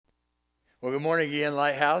Well, good morning again,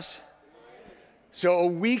 Lighthouse. So a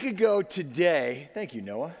week ago today, thank you,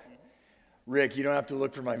 Noah. Rick, you don't have to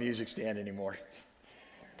look for my music stand anymore.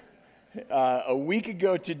 A week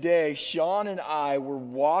ago today, Sean and I were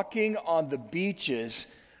walking on the beaches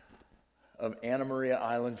of Anna Maria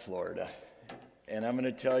Island, Florida. And I'm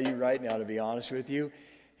going to tell you right now, to be honest with you,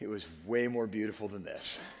 it was way more beautiful than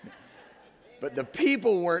this. But the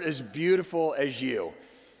people weren't as beautiful as you.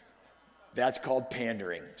 That's called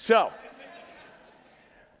pandering. So,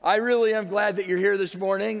 I really am glad that you're here this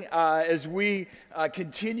morning as we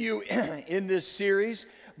continue in this series.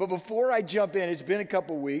 But before I jump in, it's been a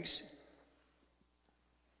couple weeks,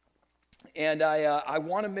 and I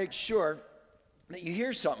want to make sure that you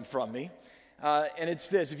hear something from me. And it's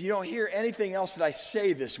this: if you don't hear anything else that I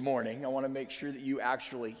say this morning, I want to make sure that you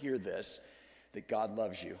actually hear this, that God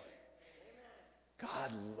loves you.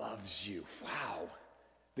 God loves you. Wow.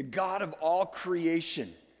 The God of all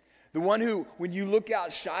creation. The one who, when you look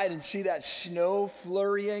outside and see that snow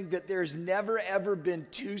flurrying, that there's never ever been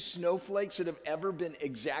two snowflakes that have ever been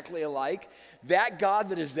exactly alike. That God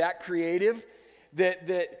that is that creative,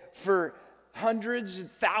 that for hundreds and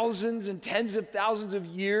thousands and tens of thousands of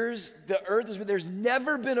years, the earth has been, there's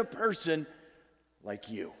never been a person like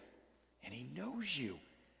you. And he knows you.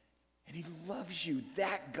 And he loves you.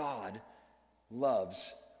 That God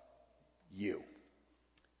loves you.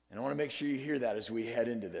 And I want to make sure you hear that as we head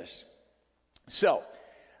into this. So,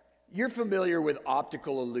 you're familiar with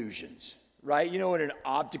optical illusions, right? You know what an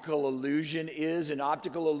optical illusion is? An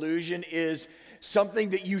optical illusion is something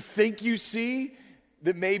that you think you see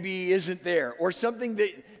that maybe isn't there, or something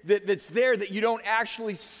that's there that you don't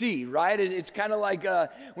actually see, right? It's kind of like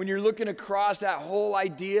when you're looking across that whole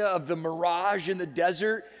idea of the mirage in the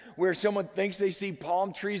desert where someone thinks they see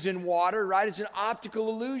palm trees in water, right? It's an optical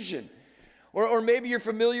illusion. Or maybe you're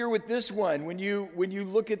familiar with this one. When you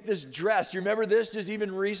look at this dress, do you remember this just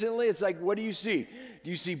even recently? It's like, what do you see? Do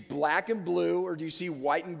you see black and blue, or do you see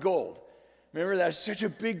white and gold? Remember, that's such a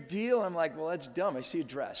big deal. I'm like, well, that's dumb. I see a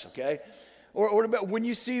dress, okay? Or what about when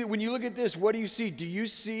you look at this, what do you see? Do you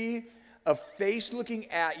see a face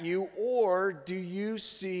looking at you, or do you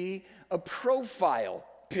see a profile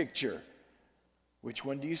picture? Which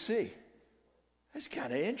one do you see? That's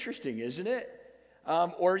kind of interesting, isn't it?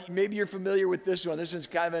 Or maybe you're familiar with this one. This one's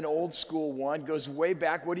kind of an old school one. Goes way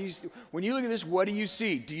back. When you look at this, what do you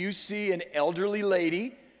see? Do you see an elderly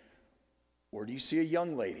lady, or do you see a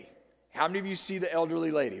young lady? How many of you see the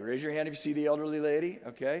elderly lady? Raise your hand if you see the elderly lady.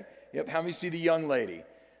 Okay. Yep. How many see the young lady?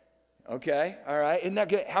 Okay. All right. Isn't that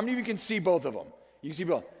good? How many of you can see both of them? You can see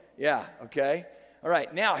both. Yeah. Okay. All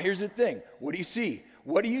right. Now, here's the thing. What do you see?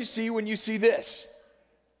 What do you see when you see this?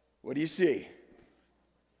 What do you see?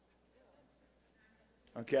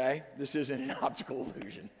 Okay, this isn't an optical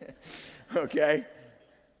illusion. Okay,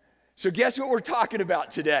 so guess what we're talking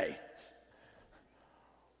about today?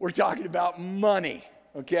 We're talking about money,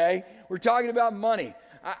 okay? We're talking about money.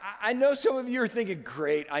 I know some of you are thinking,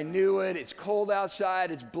 great, I knew it. It's cold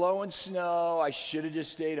outside. It's blowing snow. I should have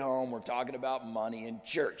just stayed home. We're talking about money in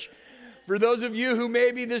church. For those of you who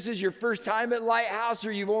maybe this is your first time at Lighthouse,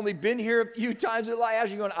 or you've only been here a few times at Lighthouse,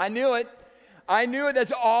 you're going, I knew it. I knew it.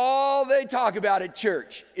 That's all they talk about at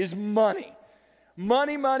church is money.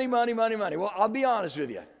 Money, money, money, money, money. Well, I'll be honest with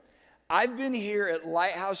you. I've been here at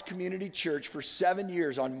Lighthouse Community Church for 7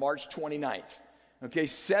 years on March 29th. Okay,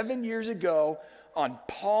 7 years ago on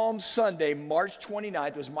Palm Sunday, March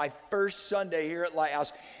 29th was my first Sunday here at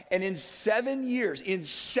Lighthouse. And in 7 years,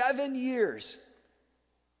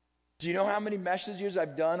 do you know how many messages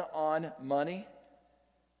I've done on money?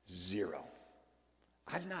 0.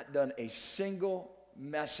 I've not done a single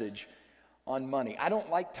message on money. I don't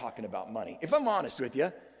like talking about money. If I'm honest with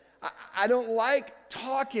you, I don't like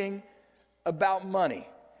talking about money.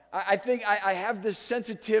 I think I have this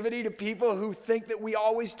sensitivity to people who think that we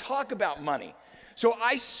always talk about money. So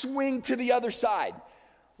I swing to the other side,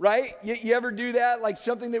 right? You ever do that? Like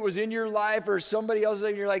something that was in your life or somebody else's life,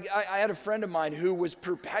 and you're like, I had a friend of mine who was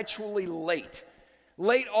perpetually late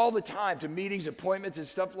all the time to meetings, appointments, and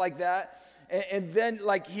stuff like that. And then,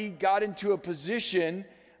 like, he got into a position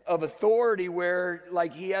of authority where,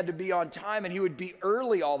 like, he had to be on time, and he would be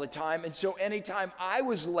early all the time. And so anytime I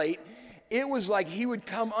was late, it was like he would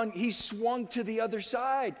come on, he swung to the other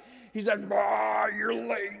side. He's like, you're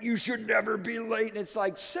late. You should never be late. And it's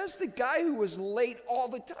like, says the guy who was late all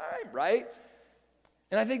the time, right?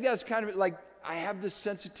 And I think that's kind of like, I have this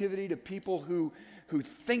sensitivity to people who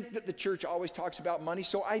think that the church always talks about money,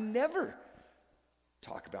 so I never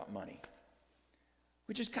talk about money.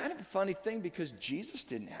 Which is kind of a funny thing because Jesus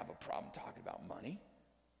didn't have a problem talking about money.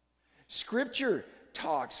 Scripture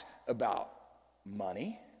talks about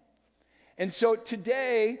money. And so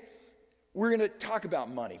today, we're going to talk about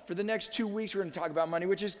money. For the next 2 weeks, we're going to talk about money,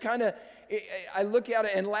 which is kind of, I look at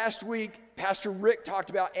it, and last week, Pastor Rick talked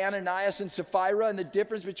about Ananias and Sapphira and the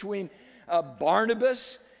difference between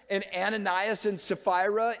Barnabas and Ananias and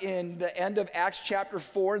Sapphira in the end of Acts chapter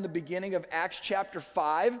 4 and the beginning of Acts chapter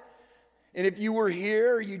 5. And if you were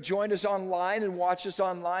here, or you joined us online and watched us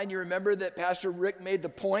online, you remember that Pastor Rick made the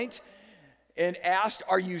point and asked,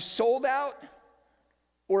 are you sold out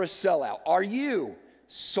or a sellout? Are you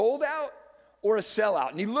sold out or a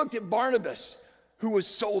sellout? And he looked at Barnabas, who was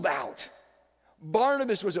sold out.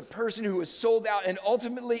 Barnabas was a person who was sold out and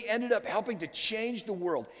ultimately ended up helping to change the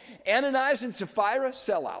world. Ananias and Sapphira,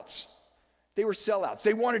 sellouts. They were sellouts.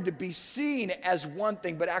 They wanted to be seen as one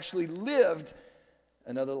thing, but actually lived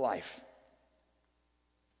another life.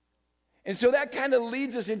 And so that kind of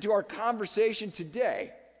leads us into our conversation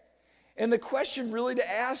today. And the question really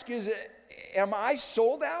to ask is, am I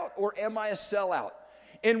sold out or am I a sellout?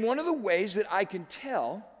 And one of the ways that I can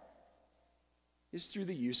tell is through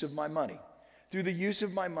the use of my money. Through the use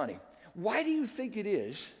of my money. Why do you think it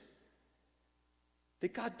is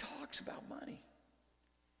that God talks about money?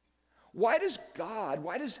 Why does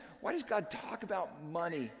God talk about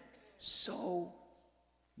money so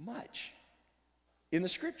much in the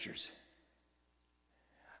scriptures?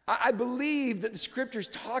 I believe that the scriptures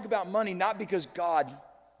talk about money not because God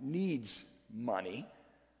needs money.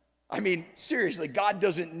 I mean, seriously, God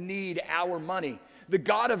doesn't need our money. The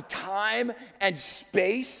God of time and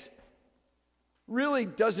space really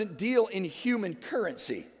doesn't deal in human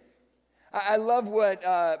currency. I love what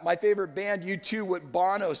my favorite band, U2, what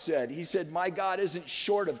Bono said. He said, my God isn't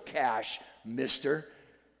short of cash, mister.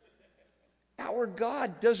 Our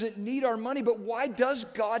God doesn't need our money, but why does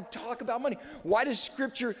God talk about money? Why does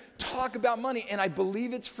Scripture talk about money? And I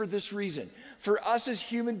believe it's for this reason. For us as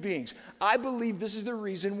human beings, I believe this is the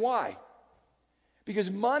reason why.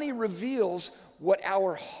 Because money reveals what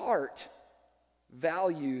our heart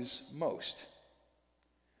values most.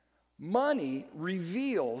 Money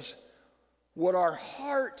reveals what our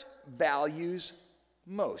heart values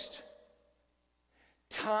most.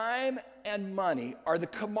 Time and money are the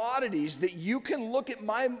commodities that you can look at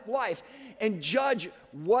my life and judge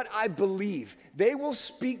what I believe. They will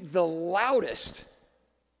speak the loudest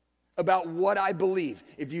about what I believe.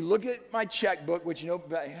 If you look at my checkbook, which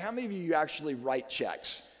how many of you actually write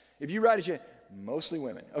checks? If you write a check, mostly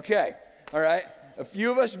women. Okay, all right. A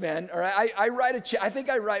few of us men, all right. I write a check. I think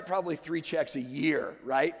I write probably 3 checks a year,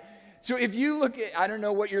 right? So if you look at, I don't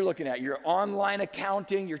know what you're looking at, your online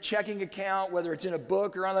accounting, your checking account, whether it's in a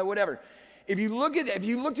book or online, whatever. If you looked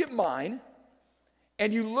at mine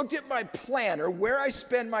and you looked at my plan or where I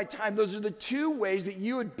spend my time, those are the 2 ways that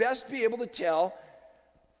you would best be able to tell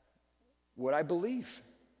what I believe,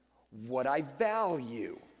 what I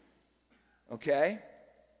value. Okay?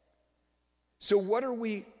 So what are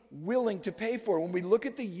we willing to pay for? When we look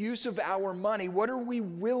at the use of our money, what are we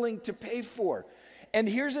willing to pay for? And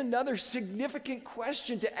here's another significant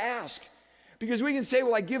question to ask. Because we can say,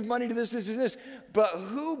 well, I give money to this, and this. But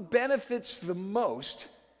who benefits the most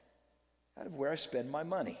out of where I spend my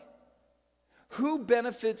money? Who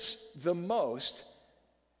benefits the most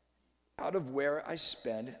out of where I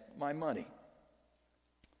spend my money?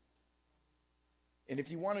 And if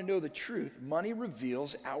you want to know the truth, money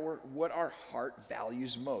reveals what our heart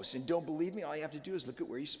values most. And don't believe me, all you have to do is look at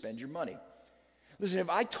where you spend your money. Listen, if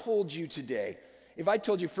I told you today,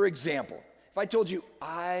 for example,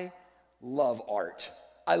 I love art.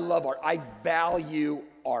 I love art. I value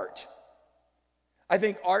art. I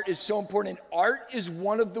think art is so important. And art is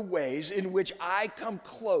one of the ways in which I come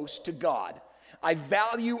close to God. I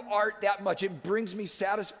value art that much. It brings me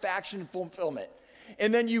satisfaction and fulfillment.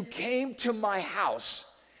 And then you came to my house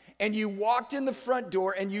and you walked in the front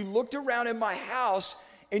door and you looked around in my house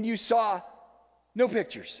and you saw no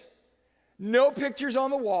pictures. No pictures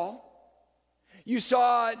on the wall. You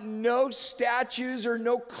saw no statues or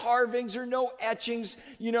no carvings or no etchings,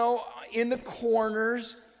 in the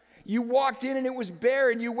corners. You walked in and it was bare,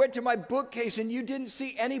 and you went to my bookcase and you didn't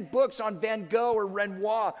see any books on Van Gogh or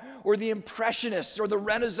Renoir or the Impressionists or the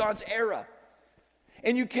Renaissance era.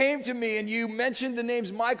 And you came to me and you mentioned the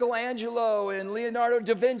names Michelangelo and Leonardo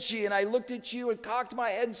da Vinci, and I looked at you and cocked my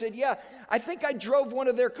head and said, yeah, I think I drove one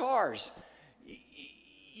of their cars.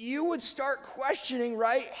 You would start questioning,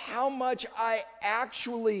 right, how much I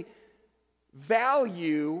actually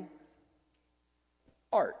value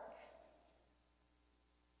art.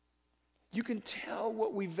 You can tell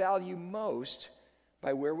what we value most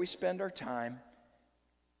by where we spend our time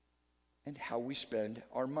and how we spend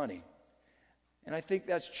our money. And I think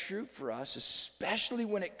that's true for us, especially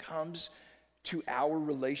when it comes to our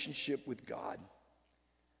relationship with God.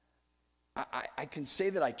 I can say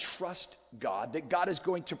that I trust God, that God is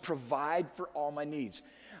going to provide for all my needs.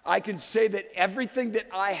 I can say that everything that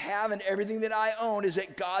I have and everything that I own is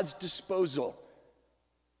at God's disposal.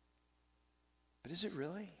 But is it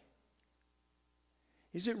really?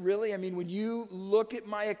 Is it really? I mean, when you look at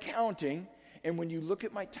my accounting and when you look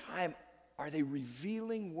at my time, are they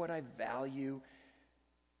revealing what I value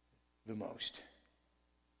the most?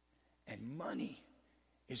 And money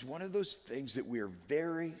is one of those things that we are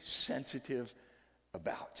very sensitive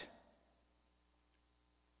about.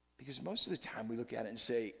 Because most of the time we look at it and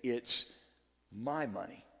say, it's my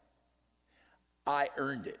money. I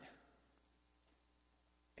earned it.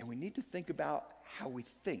 And we need to think about how we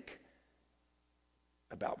think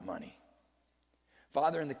about money.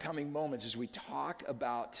 Father, in the coming moments, as we talk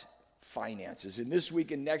about finances, and this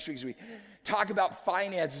week and next week, as we talk about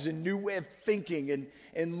finances, a new way of thinking,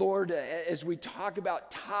 and Lord, as we talk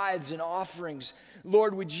about tithes and offerings,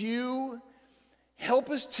 Lord, would you help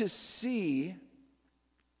us to see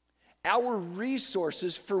our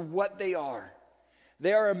resources for what they are?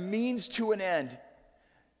 They are a means to an end,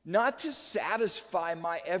 not to satisfy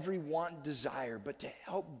my every want and desire, but to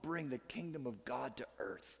help bring the kingdom of God to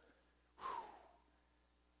earth. Whew.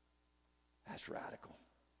 That's radical.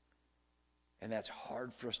 And that's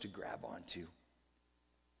hard for us to grab onto.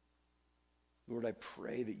 Lord, I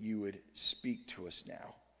pray that you would speak to us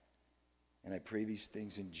now. And I pray these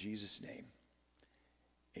things in Jesus' name.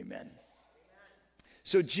 Amen.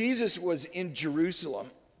 So Jesus was in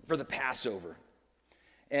Jerusalem for the Passover.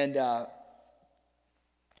 And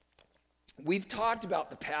we've talked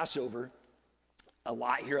about the Passover a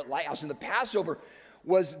lot here at Lighthouse. And the Passover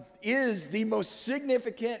is the most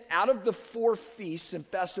significant out of the 4 feasts and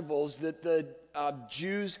festivals that the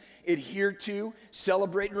Jews adhere to,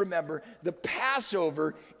 celebrate, and remember. The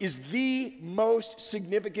Passover is the most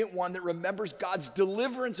significant one that remembers God's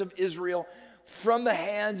deliverance of Israel from the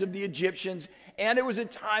hands of the Egyptians. And it was a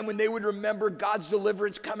time when they would remember God's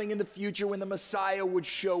deliverance coming in the future when the Messiah would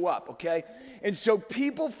show up, okay? And so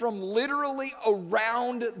people from literally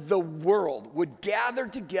around the world would gather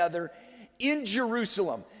together in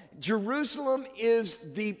Jerusalem. Jerusalem is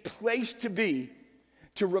the place to be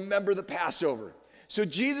to remember the Passover. So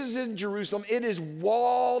Jesus is in Jerusalem. It is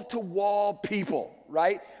wall-to-wall people,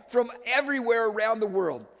 right? From everywhere around the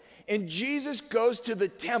world. And Jesus goes to the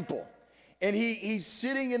temple. And he's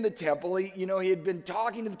sitting in the temple. He had been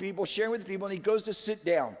talking to the people, sharing with the people, and he goes to sit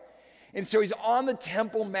down. And so he's on the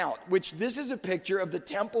Temple Mount, which this is a picture of the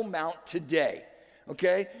Temple Mount today.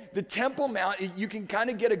 Okay? The Temple Mount, you can kind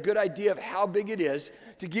of get a good idea of how big it is.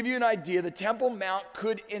 To give you an idea, the Temple Mount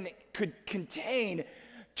could contain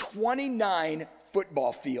 29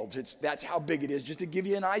 football fields. That's how big it is, just to give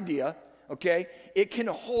you an idea. Okay? It can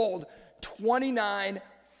hold 29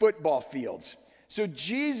 football fields. So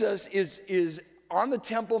Jesus is on the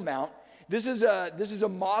Temple Mount. This is a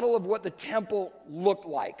model of what the temple looked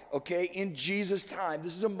like, okay, in Jesus' time.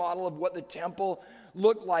 This is a model of what the temple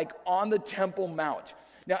looked like on the Temple Mount.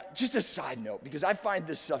 Now, just a side note, because I find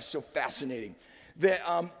this stuff so fascinating, that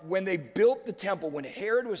when they built the temple, when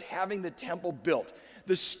Herod was having the temple built,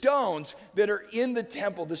 the stones that are in the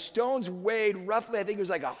temple, the stones weighed roughly, I think it was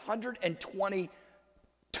like 120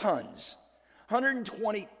 tons.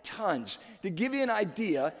 120 tons. To give you an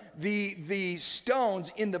idea, the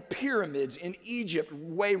stones in the pyramids in Egypt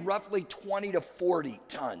weigh roughly 20 to 40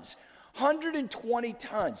 tons. 120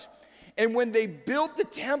 tons. And when they built the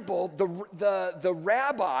temple, the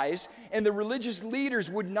rabbis and the religious leaders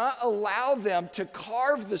would not allow them to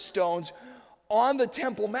carve the stones on the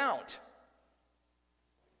Temple Mount.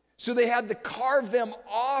 So they had to carve them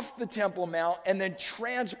off the Temple Mount and then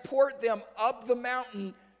transport them up the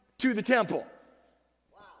mountain to the temple.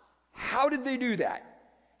 How did they do that?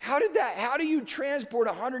 How do you transport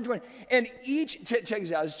 120? And check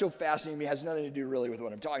this out, it's so fascinating to me, it has nothing to do really with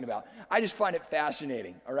what I'm talking about. I just find it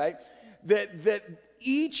fascinating, all right? That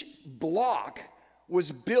each block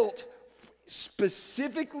was built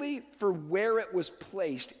specifically for where it was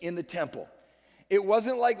placed in the temple. It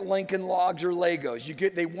wasn't like Lincoln Logs or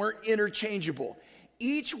Legos. They weren't interchangeable.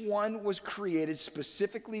 Each one was created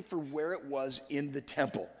specifically for where it was in the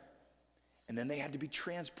temple. And then they had to be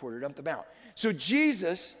transported up the mount. So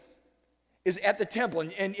Jesus is at the temple.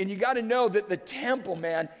 And you got to know that the temple,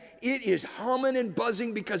 man, it is humming and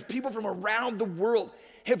buzzing because people from around the world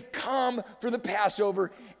have come for the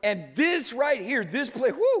Passover. And this right here, this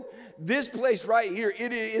place right here,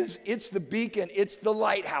 it's the beacon, it's the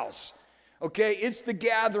lighthouse. Okay, it's the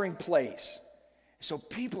gathering place. So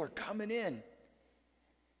people are coming in.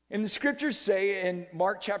 And the scriptures say in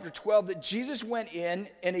Mark chapter 12 that Jesus went in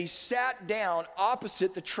and he sat down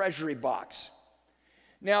opposite the treasury box.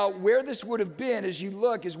 Now, where this would have been, as you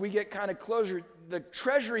look, as we get kind of closer, the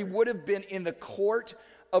treasury would have been in the court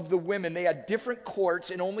of the women. They had different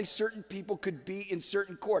courts, and only certain people could be in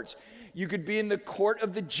certain courts. You could be in the court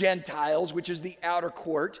of the Gentiles, which is the outer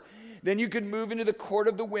court. Then you could move into the court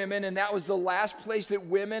of the women, and that was the last place that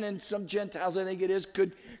women and some Gentiles, I think it is,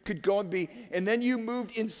 could go and be. And then you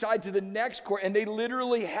moved inside to the next court, and they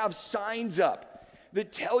literally have signs up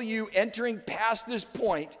that tell you entering past this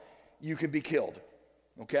point, you can be killed.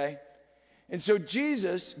 Okay? And so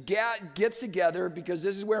Jesus gets together, because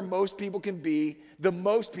this is where most people can be, the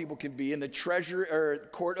most people can be in the treasury or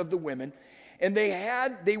court of the women. And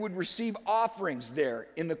they would receive offerings there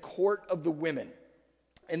in the court of the women.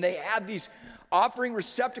 And they had these offering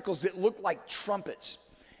receptacles that looked like trumpets.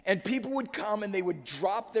 And people would come and they would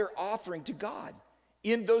drop their offering to God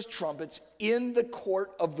in those trumpets in the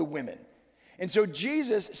court of the women. And so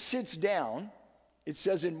Jesus sits down. It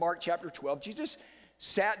says in Mark chapter 12, Jesus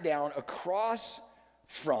sat down across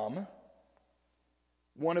from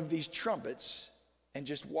one of these trumpets and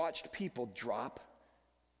just watched people drop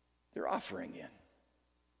their offering in.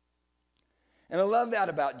 And I love that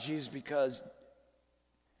about Jesus, because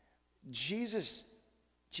Jesus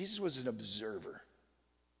was an observer.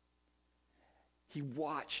 He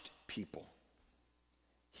watched people.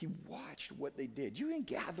 He watched what they did. You can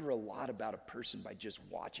gather a lot about a person by just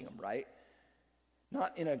watching them, right?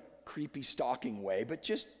 Not in a creepy stalking way, but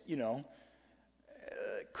just,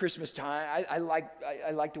 Christmas time. I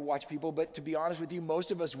like to watch people, but to be honest with you,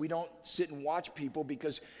 most of us, we don't sit and watch people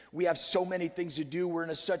because we have so many things to do. We're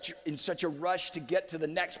in such a rush to get to the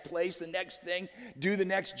next place, the next thing, do the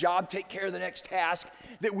next job, take care of the next task,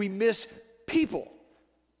 that we miss people.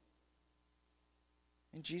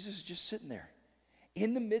 And Jesus is just sitting there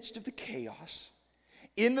in the midst of the chaos,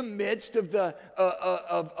 in the midst of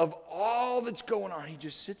of all that's going on. He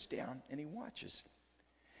just sits down and he watches.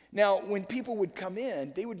 Now, when people would come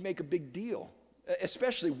in, they would make a big deal,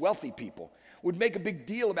 especially wealthy people, would make a big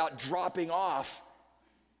deal about dropping off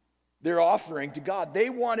their offering to God. They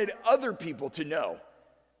wanted other people to know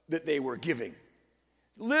that they were giving.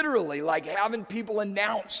 Literally, like having people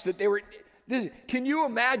announce that they were. Can you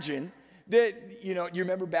imagine that, you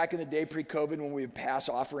remember back in the day pre-COVID when we would pass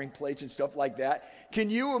offering plates and stuff like that? Can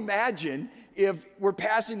you imagine if we're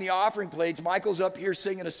passing the offering plates, Michael's up here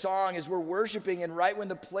singing a song as we're worshiping, and right when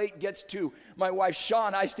the plate gets to my wife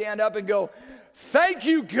Sean, I stand up and go, "Thank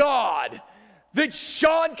you, God, that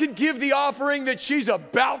Sean can give the offering that she's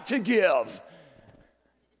about to give."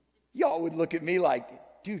 Y'all would look at me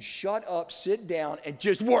like, "Dude, shut up, sit down, and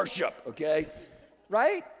just worship," okay?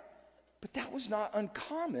 Right? But that was not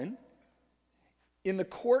uncommon in the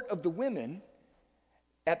court of the women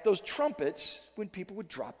at those trumpets when people would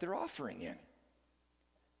drop their offering in.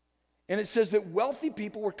 And it says that wealthy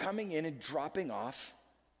people were coming in and dropping off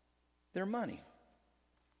their money.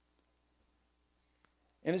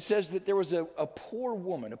 And it says that there was a poor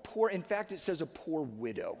woman, in fact, it says a poor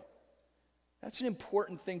widow. That's an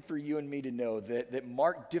important thing for you and me to know, that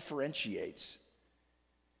Mark differentiates,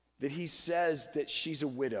 that he says that she's a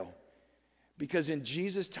widow. Because in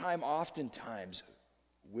Jesus' time, oftentimes,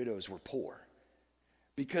 widows were poor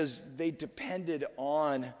because they depended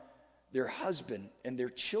on their husband and their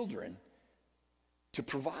children to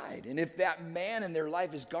provide. And if that man in their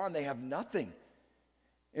life is gone, they have nothing.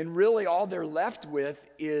 And really all they're left with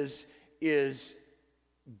is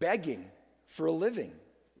begging for a living,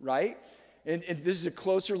 right? And this is a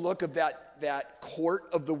closer look of that court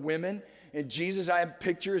of the women. And Jesus, I have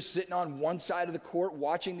pictures sitting on one side of the court,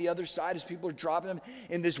 watching the other side as people are dropping them.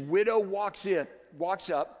 And this widow walks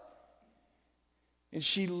up, and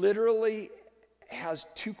she literally has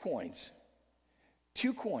two coins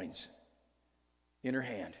in her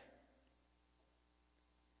hand.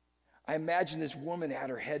 I imagine this woman had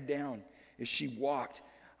her head down as she walked.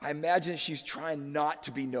 I imagine she's trying not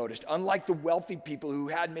to be noticed. Unlike the wealthy people who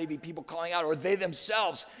had maybe people calling out, or they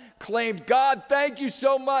themselves claimed, "God, thank you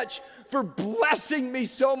so much for blessing me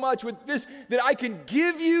so much with this, that I can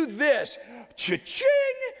give you this." Cha-ching!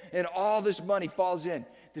 And all this money falls in.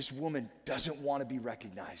 This woman doesn't want to be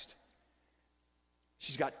recognized.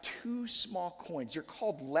 She's got two small coins. They're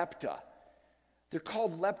called lepta.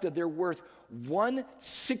 They're worth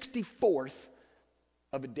 1/64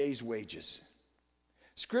 of a day's wages.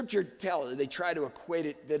 Scripture tells, they try to equate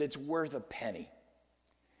it that it's worth a penny.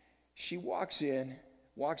 She walks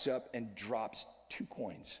up and drops two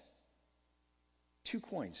coins.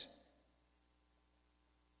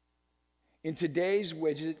 In today's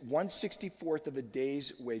wages, 1/64 of a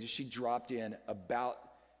day's wages, she dropped in about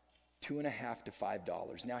 $2.50 to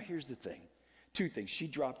 $5. Now, here's the thing. Two things. She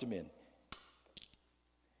dropped them in.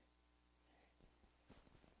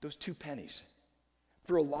 Those 2 pennies.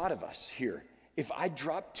 For a lot of us here, if I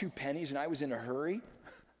dropped 2 pennies and I was in a hurry,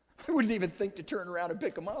 I wouldn't even think to turn around and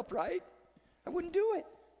pick them up, right? I wouldn't do it.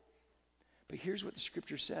 But here's what the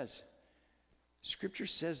scripture says. Scripture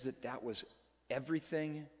says that that was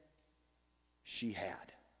everything she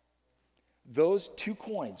had. Those 2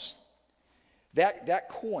 coins, that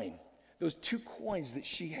coin, those 2 coins that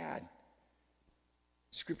she had,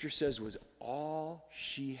 Scripture says was all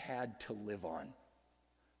she had to live on.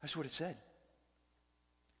 That's what it said.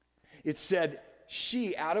 It said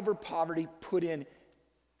she, out of her poverty, put in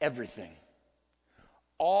everything.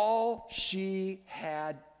 All she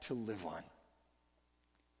had to live on.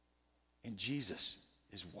 And Jesus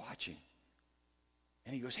is watching.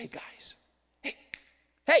 And he goes, hey guys,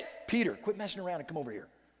 hey, Peter, quit messing around and come over here.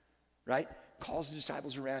 Right? Calls the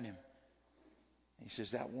disciples around him. And he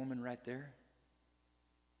says, that woman right there,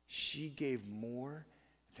 she gave more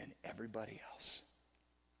than everybody else.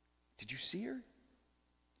 Did you see her?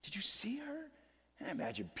 Did you see her? And I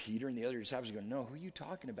imagine Peter and the other disciples are going, no, who are you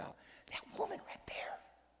talking about? That woman right there.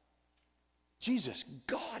 Jesus,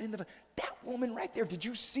 God in the... That woman right there, did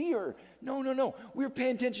you see her? No. We were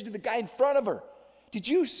paying attention to the guy in front of her. Did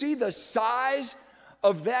you see the size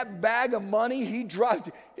of that bag of money he dropped?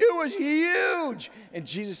 It was huge. And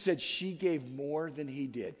Jesus said she gave more than he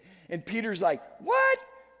did. And Peter's like, what?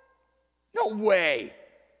 No way.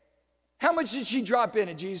 How much did she drop in?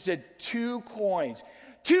 And Jesus said, 2 coins.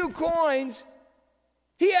 2 coins?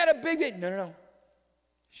 He had a big... No.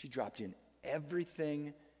 She dropped in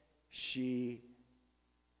everything she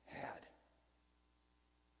had.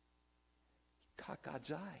 It caught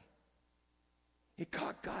God's eye. It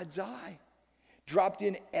caught God's eye. Dropped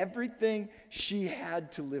in everything she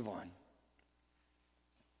had to live on.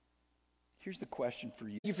 Here's the question for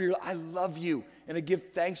you. I love you and I give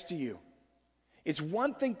thanks to you. It's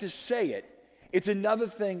one thing to say it. It's another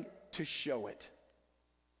thing to show it.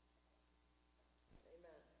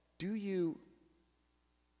 Amen. Do you,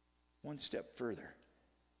 one step further,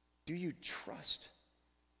 do you trust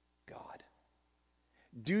God?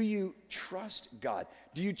 Do you trust God?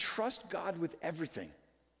 Do you trust God with everything?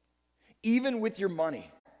 Even with your money.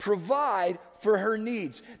 Provide for her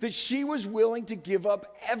needs. That she was willing to give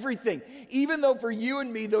up everything. Even though for you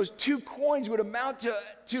and me, those 2 coins would amount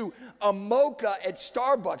to a mocha at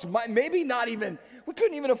Starbucks. Maybe not even, we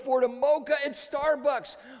couldn't even afford a mocha at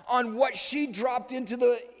Starbucks on what she dropped into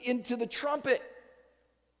the trumpet.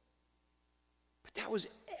 But that was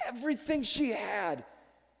everything she had.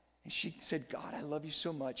 And she said, God, I love you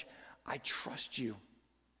so much. I trust you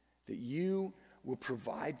that you will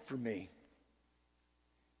provide for me.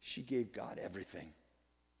 She gave God everything.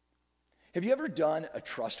 Have you ever done a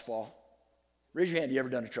trust fall? Raise your hand, you ever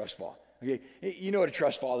done a trust fall? Okay, you know what a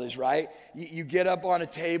trust fall is, right? You get up on a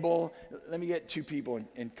table. Let me get 2 people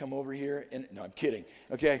and come over here. And no, I'm kidding,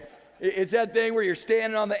 okay? It's that thing where you're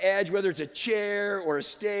standing on the edge, whether it's a chair or a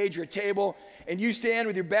stage or a table, and you stand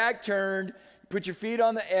with your back turned, put your feet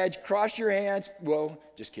on the edge, cross your hands. Whoa,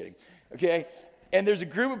 just kidding, okay? And there's a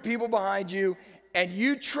group of people behind you, and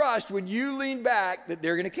you trust when you lean back that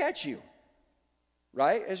they're going to catch you,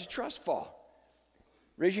 right? It's a trust fall.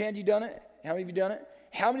 Raise your hand, you done it? How many of you done it?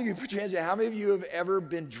 How many of you, put your hands down, how many of you have ever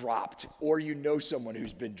been dropped or you know someone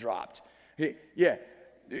who's been dropped? Yeah.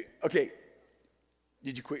 Okay.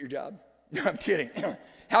 Did you quit your job? No, I'm kidding.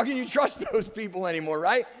 How can you trust those people anymore,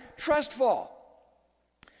 right? Trust fall.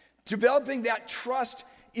 Developing that trust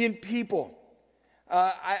in people.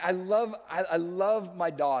 I love my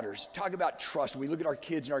daughters. Talk about trust. When we look at our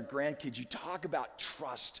kids and our grandkids, you talk about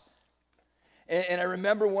trust. And I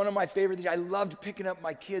remember one of my favorite things, I loved picking up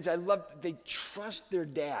my kids. They trust their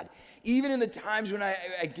dad. Even in the times when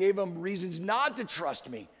I gave them reasons not to trust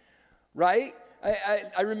me, right?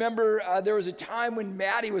 I remember there was a time when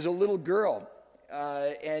Maddie was a little girl.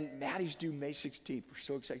 And Maddie's due May 16th. We're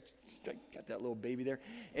so excited. Got that little baby there.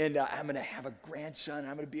 And I'm going to have a grandson.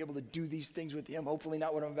 I'm going to be able to do these things with him. Hopefully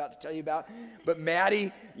not what I'm about to tell you about. But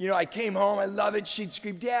Maddie, I came home. I love it. She'd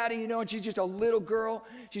scream, Daddy, and she's just a little girl.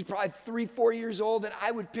 She's probably 3-4 years old. And I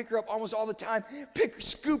would pick her up almost all the time,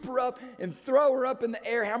 scoop her up and throw her up in the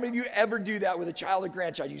air. How many of you ever do that with a child or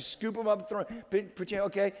grandchild? You scoop them up and throw them, put you,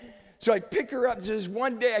 okay? So I pick her up. So this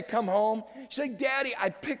one day I come home. She's like, Daddy, I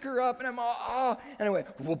pick her up. And I'm all, oh. And I went,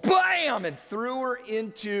 well, bam, and threw her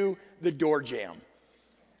into the door jamb.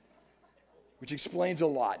 Which explains a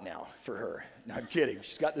lot now for her. No, I'm kidding.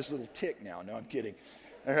 She's got this little tick now. No, I'm kidding.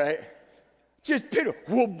 All right? Just pick her.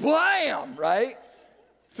 Well, bam, right?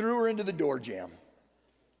 Threw her into the door jamb.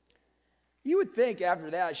 You would think after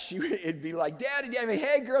that it'd be like, Daddy,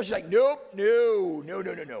 hey, girl. She's like, nope, no.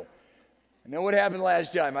 I know what happened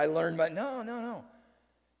last time. I learned no.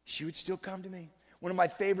 She would still come to me. One of my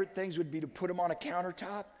favorite things would be to put them on a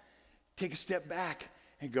countertop, take a step back,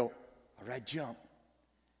 and go, all right, jump.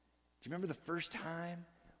 Do you remember the first time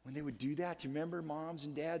when they would do that? Do you remember moms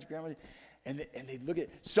and dads, grandmas? And they'd look at,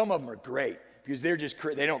 some of them are great because they're just,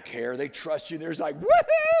 they don't care. They trust you. They're just like,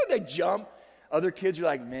 woohoo, they jump. Other kids are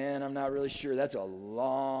like, man, I'm not really sure. That's a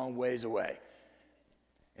long ways away.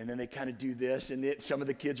 And then they kind of do this, and some of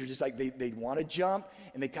the kids are just like, they want to jump,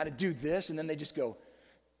 and they kind of do this, and then they just go,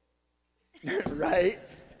 right?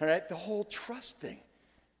 All right, the whole trust thing.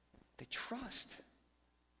 They trust.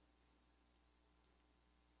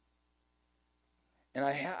 And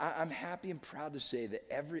I'm happy and proud to say that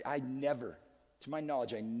to my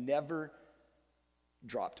knowledge, I never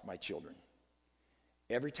dropped my children.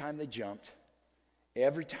 Every time they jumped,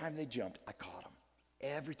 I caught them.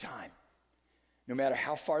 Every time. No matter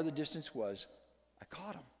how far the distance was, I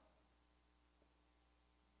caught them.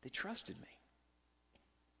 They trusted me.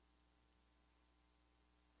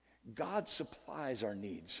 God supplies our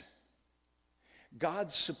needs.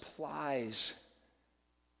 God supplies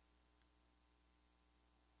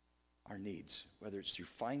our needs, whether it's through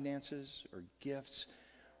finances or gifts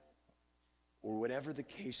or whatever the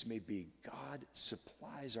case may be. God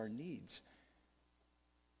supplies our needs.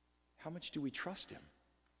 How much do we trust him?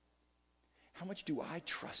 How much do I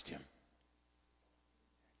trust him?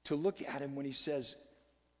 To look at him when he says,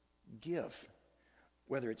 give,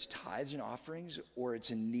 whether it's tithes and offerings or it's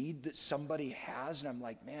a need that somebody has, and I'm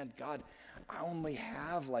like, man, God, I only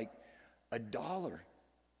have like $1.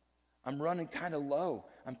 I'm running kind of low.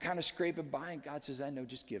 I'm kind of scraping by, and God says, I know,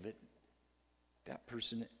 just give it. That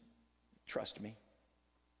person, trust me.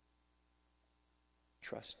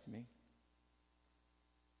 Trust me.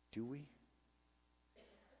 Do we?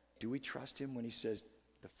 Do we trust him when he says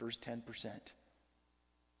the first 10%?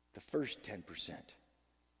 The first 10%.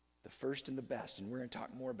 The first and the best. And we're going to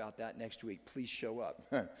talk more about that next week. Please show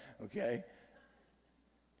up. Okay?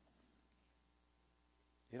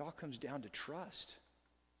 It all comes down to trust.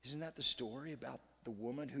 Isn't that the story about the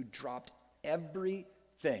woman who dropped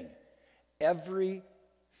everything?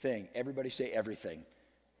 Everything. Everybody say everything.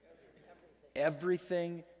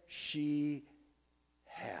 Everything she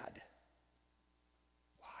had.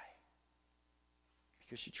 Why?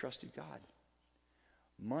 Because she trusted God.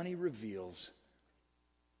 Money reveals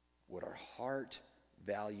what our heart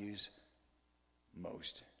values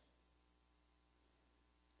most.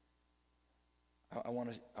 I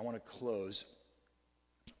want to close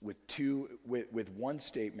with one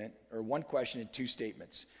statement, or one question and two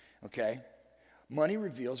statements. Okay? Money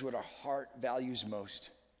reveals what our heart values most.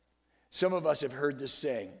 Some of us have heard this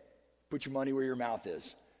saying, put your money where your mouth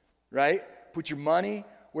is. Right? Put your money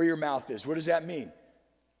where your mouth is. What does that mean?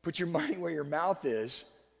 Put your money where your mouth is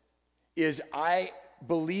I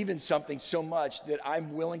believe in something so much that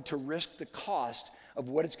I'm willing to risk the cost of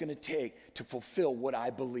what it's going to take to fulfill what I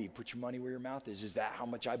believe. Put your money where your mouth is. Is that how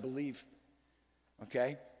much I believe?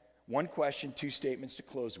 Okay? One question, two statements to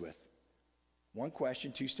close with. One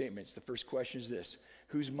question, two statements. The first question is this: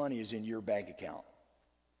 whose money is in your bank account?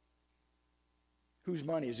 Whose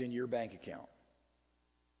money is in your bank account?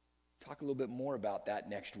 Talk a little bit more about that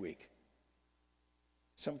next week.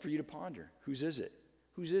 Something for you to ponder. Whose is it?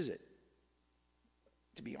 Whose is it?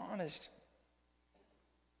 To be honest,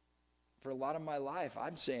 for a lot of my life,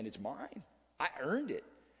 I'm saying it's mine. I earned it.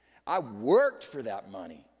 I worked for that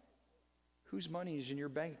money. Whose money is in your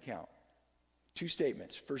bank account? Two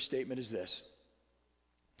statements. First statement is this.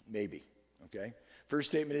 Maybe, okay? First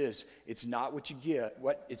statement is, it's not what you get,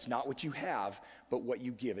 it's not what you have, but what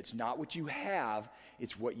you give. It's not what you have,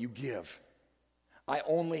 it's what you give. I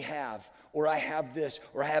only have, or I have this,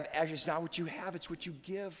 or I have actually, it's not what you have, it's what you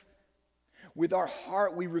give. With our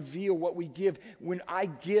heart, we reveal what we give. When I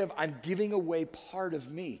give, I'm giving away part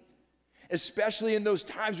of me. Especially in those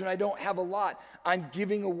times when I don't have a lot, I'm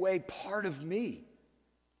giving away part of me.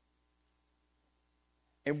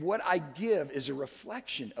 And what I give is a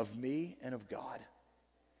reflection of me and of God.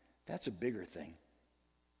 That's a bigger thing.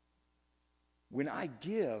 When I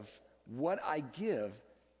give, what I give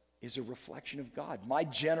is a reflection of God. My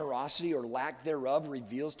generosity or lack thereof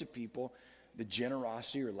reveals to people the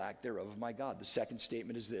generosity or lack thereof of my God. The second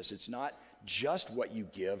statement is this: it's not just what you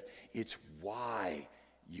give, it's why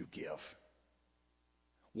you give.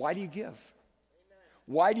 Why do you give? Amen.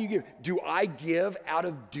 Why do you give? Do I give out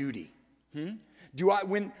of duty? Do I,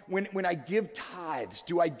 when I give tithes,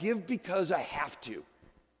 do I give because I have to?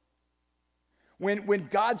 When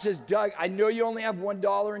God says, Doug, I know you only have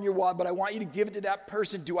 $1 in your wallet, but I want you to give it to that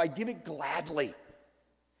person, do I give it gladly?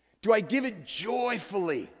 Do I give it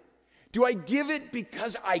joyfully? Do I give it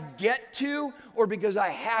because I get to or because I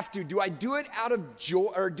have to? Do I do it out of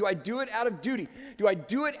joy or do I do it out of duty? Do I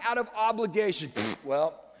do it out of obligation?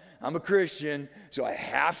 Well, I'm a Christian, so I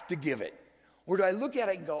have to give it. Or do I look at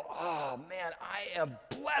it and go, oh man, I am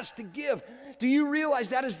blessed to give? Do you realize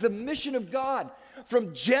that is the mission of God?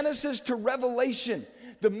 From Genesis to Revelation,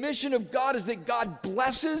 the mission of God is that God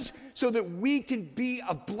blesses so that we can be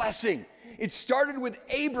a blessing. It started with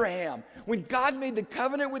Abraham. When God made the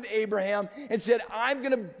covenant with Abraham and said, I'm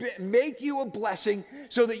going to make you a blessing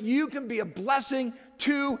so that you can be a blessing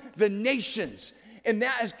to the nations. And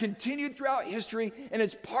that has continued throughout history, and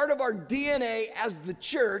it's part of our DNA as the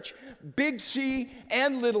church, Big C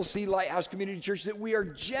and Little C Lighthouse Community Church, that we are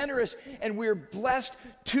generous and we are blessed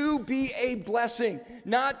to be a blessing,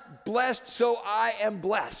 not blessed so I am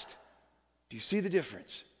blessed. Do you see the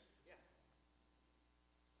difference?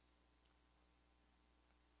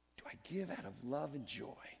 Give out of love and joy.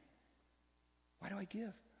 Why do I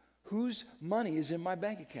give? Whose money is in my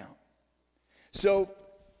bank account? So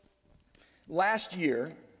last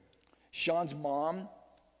year, Sean's mom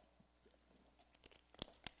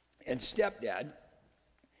and stepdad,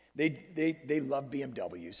 they love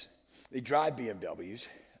BMWs. They drive BMWs.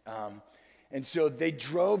 And so they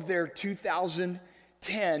drove their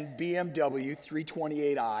 2010 BMW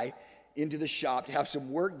 328i into the shop to have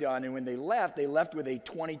some work done, and when they left with a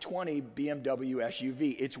 2020 BMW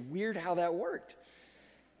SUV. It's weird how that worked.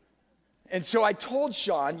 And so I told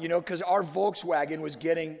Sean, because our Volkswagen was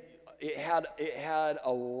it had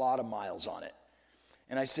a lot of miles on it.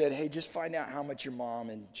 And I said, hey, just find out how much your mom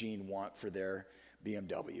and Jean want for their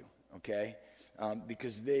BMW, okay?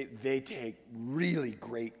 Because they take really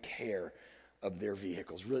great care of their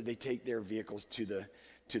vehicles. Really, they take their vehicles to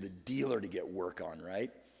the dealer to get work on,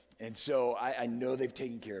 right? And so I know they've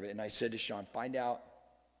taken care of it. And I said to Sean, find out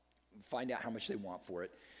how much they want for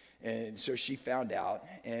it. And so she found out,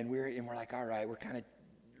 and we're like, all right, we're kind of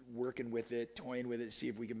working with it, toying with it, to see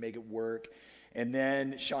if we can make it work. And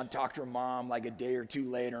then Sean talked to her mom like a day or two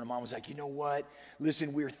later, and her mom was like, you know what?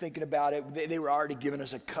 Listen, we were thinking about it. They were already giving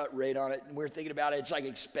us a cut rate on it, and we were thinking about it. It's like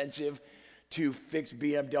expensive to fix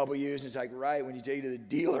BMWs. And it's like, right, when you take it to the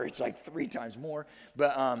dealer, it's like 3 times more.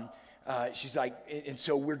 But she's like, and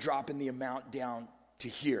so we're dropping the amount down to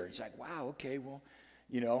here. It's like, wow, okay, well,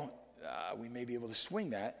 we may be able to swing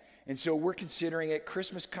that. And so we're considering it.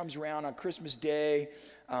 Christmas comes around on Christmas Day.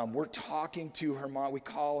 We're talking to her mom. We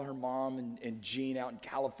call her mom and Jean out in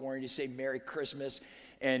California to say Merry Christmas.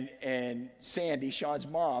 And Sandy, Sean's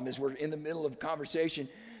mom, as we're in the middle of a conversation,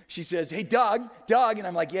 she says, hey, Doug. And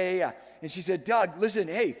I'm like, yeah. And she said, Doug, listen,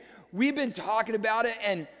 hey, we've been talking about it,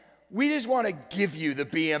 and we just want to give you the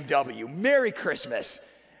BMW. Merry Christmas.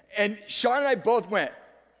 And Sean and I both went,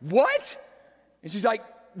 what? And she's like,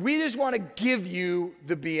 we just want to give you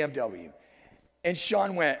the BMW. And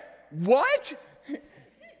Sean went, what?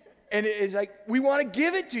 And it's like, we want to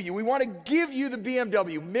give it to you. We want to give you the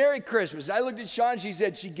BMW. Merry Christmas. I looked at Sean, she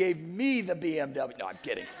said she gave me the BMW. No, I'm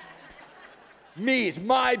kidding. Me, it's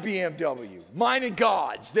my BMW. Mine and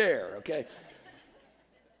God's there, okay?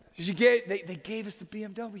 They gave us the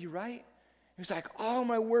BMW, right? It was like, oh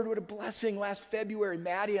my word, what a blessing. Last February,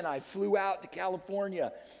 Maddie and I flew out to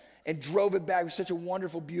California and drove it back. It was such a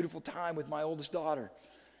wonderful, beautiful time with my oldest daughter.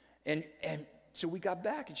 And so we got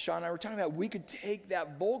back, and Sean and I were talking about we could take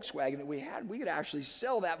that Volkswagen that we had, we could actually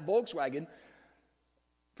sell that Volkswagen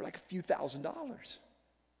for like a few $1,000s.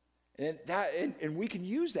 And we can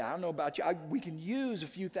use that. I don't know about you. We can use a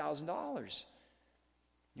few $1,000s.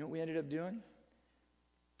 You know what we ended up doing?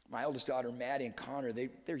 My oldest daughter, Maddie, and Connor,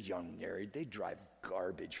 they're young married. They drive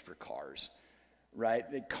garbage for cars, right?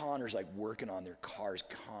 Connor's like working on their cars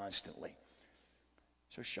constantly.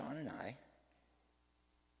 So Sean and I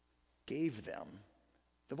gave them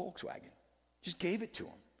the Volkswagen. Just gave it to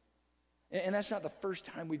them. And that's not the first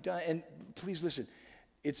time we've done it. And please listen,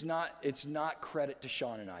 it's not credit to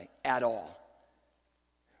Sean and I at all.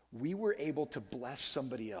 We were able to bless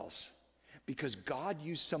somebody else because God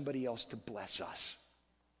used somebody else to bless us.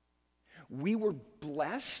 We were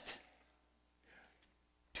blessed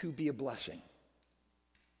to be a blessing.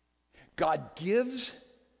 God gives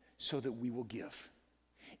so that we will give.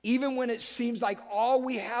 Even when it seems like all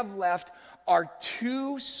we have left are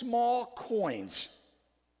 2 small coins,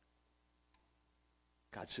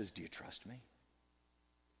 God says, do you trust me?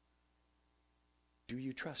 Do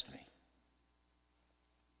you trust me?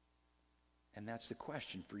 And that's the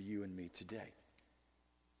question for you and me today.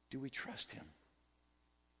 Do we trust him?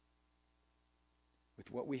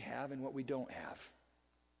 with what we have and what we don't have,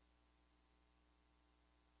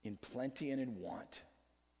 in plenty and in want,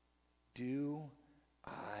 do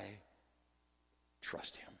I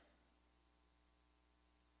trust him?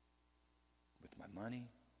 With my money,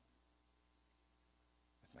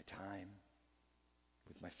 with my time,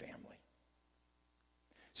 with my family.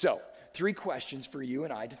 So, 3 questions for you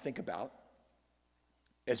and I to think about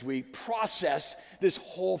as we process this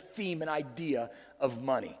whole theme and idea of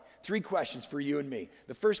money. 3 questions for you and me.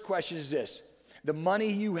 The first question is this: the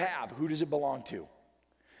money you have, who does it belong to?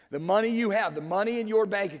 The money you have, the money in your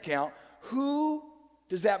bank account, who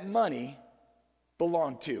does that money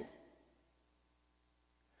belong to?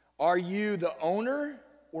 Are you the owner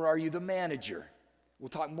or are you the manager? We'll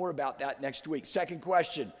talk more about that next week. Second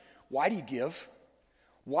question: why do you give?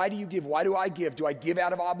 Why do you give? Why do I give? Do I give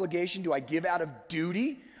out of obligation? Do I give out of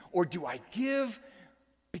duty? Or do I give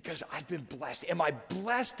because I've been blessed? Am I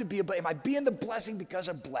blessed to be a blessing? Am I being the blessing because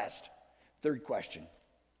I'm blessed? Third question: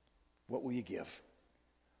 what will you give?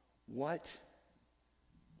 What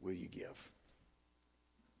will you give?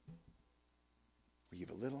 Will you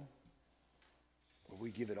give a little? Or will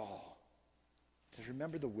you give it all? Because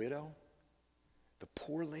remember the widow? The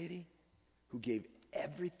poor lady who gave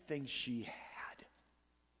everything she had.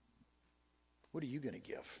 What are you going to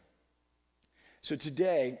give? So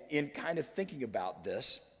today, in kind of thinking about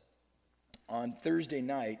this, on Thursday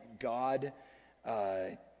night,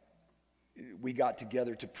 we got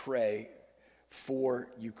together to pray for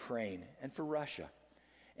Ukraine and for Russia.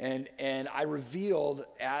 And I revealed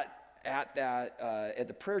at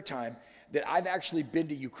the prayer time that I've actually been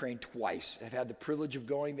to Ukraine twice. I've had the privilege of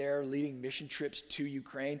going there, leading mission trips to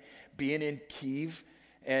Ukraine, being in Kyiv.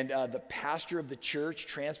 And the pastor of the church,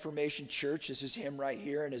 Transformation Church, this is him right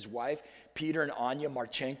here, and his wife, Peter and Anya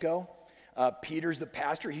Marchenko. Peter's the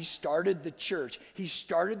pastor. He started the church. He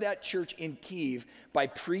started that church in Kyiv by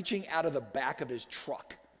preaching out of the back of his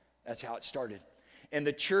truck. That's how it started. And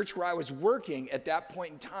the church where I was working at that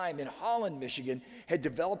point in time in Holland, Michigan, had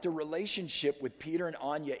developed a relationship with Peter and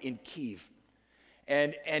Anya in Kyiv.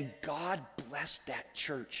 And God blessed that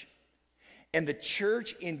church. And the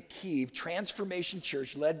church in Kyiv, Transformation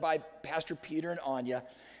Church, led by Pastor Peter and Anya,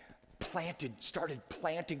 started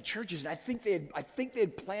planting churches. And I think they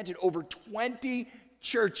had planted over 20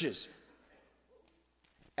 churches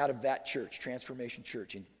out of that church, Transformation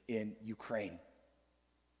Church in Ukraine.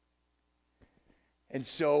 And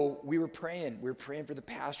so we were praying. We were praying for the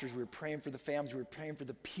pastors. We were praying for the families. We were praying for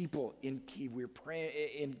the people in Kyiv. We were praying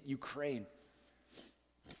in Ukraine.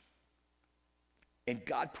 And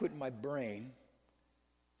God put in my brain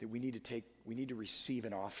that we need to receive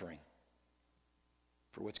an offering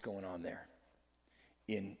for what's going on there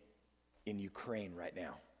in Ukraine right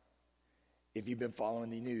now. If you've been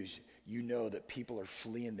following the news, you know that people are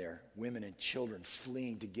fleeing there, women and children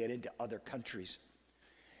fleeing to get into other countries.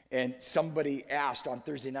 And somebody asked on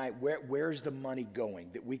Thursday night, where's the money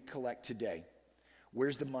going that we collect today?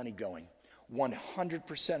 Where's the money going?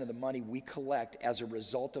 100% of the money we collect as a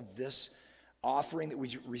result of this offering that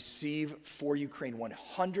we receive for Ukraine,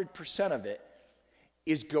 100% of it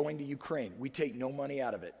is going to Ukraine. We take no money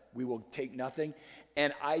out of it. We will take nothing.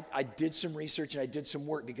 And I did some research and I did some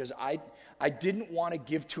work because I didn't want to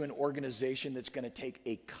give to an organization that's going to take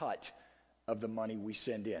a cut of the money we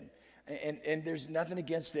send in. And there's nothing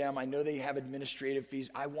against them. I know they have administrative fees.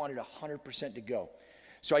 I wanted 100% to go.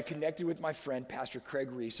 So I connected with my friend, Pastor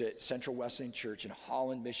Craig Reese at Central Wesleyan Church in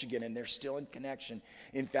Holland, Michigan, and they're still in connection.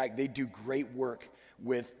 In fact, they do great work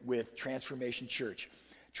with Transformation Church.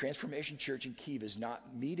 Transformation Church in Kyiv is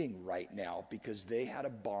not meeting right now because they had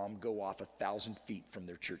a bomb go off 1,000 feet from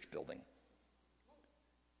their church building.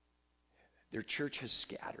 Their church has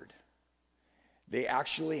scattered. They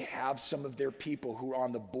actually have some of their people who are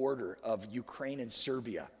on the border of Ukraine and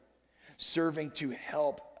Serbia serving to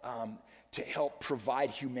help provide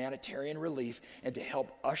humanitarian relief and to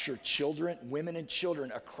help usher children, women and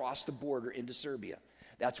children across the border into Serbia.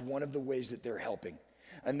 That's one of the ways that they're helping.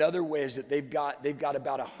 Another way is that they've got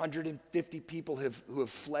about 150 people who have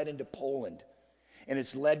fled into Poland. And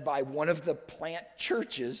it's led by one of the plant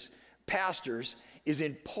churches, pastors, is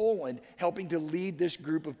in Poland helping to lead this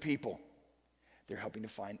group of people. They're helping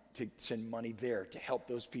to send money there to help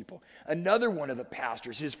those people. Another one of the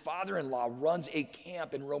pastors, his father-in-law, runs a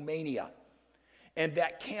camp in Romania. And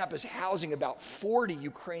that camp is housing about 40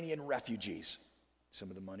 Ukrainian refugees. Some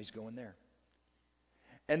of the money's going there.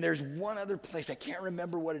 And there's one other place, I can't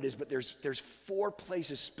remember what it is, but there's 4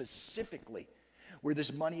 places specifically where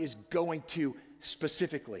this money is going to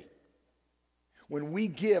specifically. When we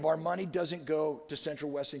give, our money doesn't go to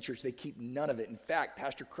Central Wesleyan Church. They keep none of it. In fact,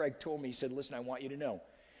 Pastor Craig told me, he said, listen, I want you to know,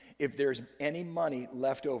 if there's any money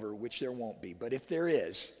left over, which there won't be, but if there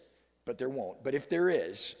is, but there won't, but if there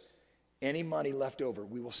is any money left over,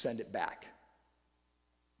 we will send it back.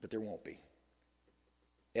 But there won't be.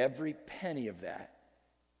 Every penny of that,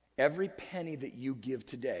 every penny that you give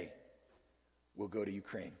today will go to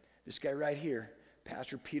Ukraine. This guy right here,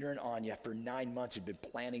 Pastor Peter and Anya, for 9 months had been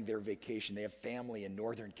planning their vacation. They have family in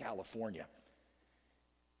Northern California.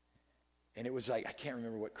 And it was like, I can't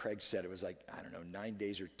remember what Craig said. It was like, I don't know, 9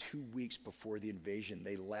 days or 2 weeks before the invasion,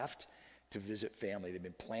 they left to visit family. They've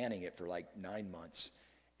been planning it for like 9 months,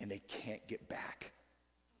 and they can't get back.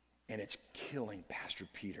 And it's killing Pastor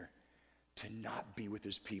Peter to not be with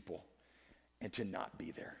his people and to not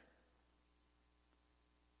be there.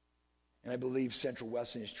 And I believe Central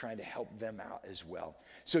Wesleyan is trying to help them out as well.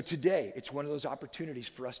 So today, it's one of those opportunities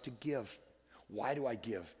for us to give. Why do I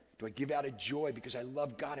give? Do I give out of joy because I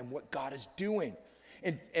love God and what God is doing?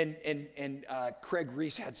 And Craig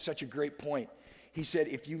Reese had such a great point. He said,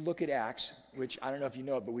 if you look at Acts, which I don't know if you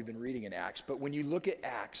know it, but we've been reading in Acts, but when you look at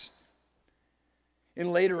Acts,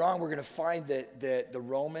 and later on we're going to find that the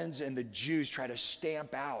Romans and the Jews try to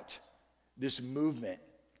stamp out this movement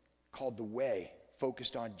called the Way,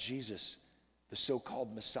 focused on Jesus, the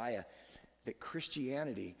so-called Messiah, that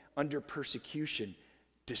Christianity, under persecution,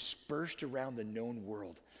 dispersed around the known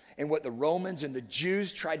world. And what the Romans and the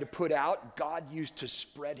Jews tried to put out, God used to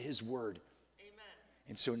spread his word. Amen.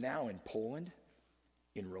 And so now in Poland,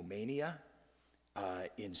 in Romania,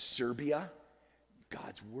 in Serbia,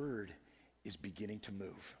 God's word is beginning to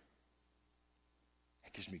move.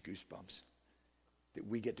 That gives me goosebumps that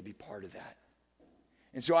we get to be part of that.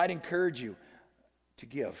 And so I'd encourage you to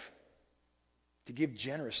give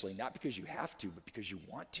generously, not because you have to, but because you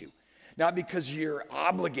want to. Not because you're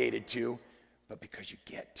obligated to, but because you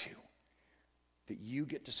get to. That you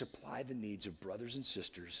get to supply the needs of brothers and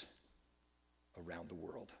sisters around the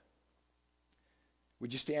world.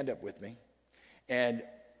 Would you stand up with me? And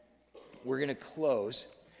we're going to close.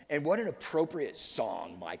 And what an appropriate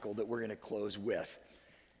song, Michael, that we're going to close with.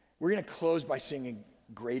 We're going to close by singing,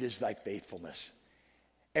 "Great is Thy Faithfulness."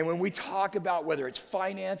 And when we talk about whether it's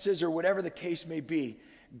finances or whatever the case may be,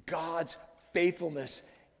 God's faithfulness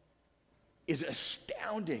is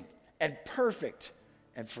astounding and perfect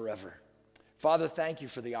and forever. Father, thank you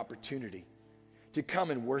for the opportunity to come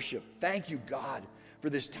and worship. Thank you, God, for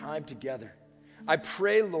this time together. I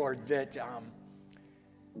pray, Lord, that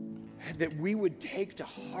we would take to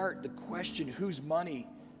heart the question, whose money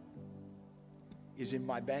is in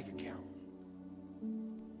my bank account?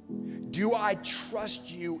 Do I trust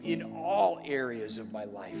you in all areas of my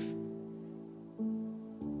life?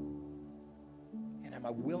 And am I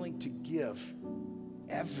willing to give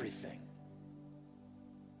everything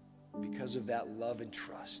because of that love and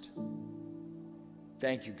trust?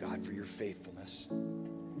 Thank you, God, for your faithfulness.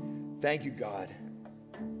 Thank you, God,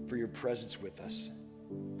 for your presence with us.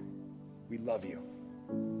 We love you,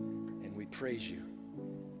 and we praise you,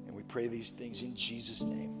 and we pray these things in Jesus'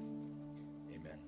 name.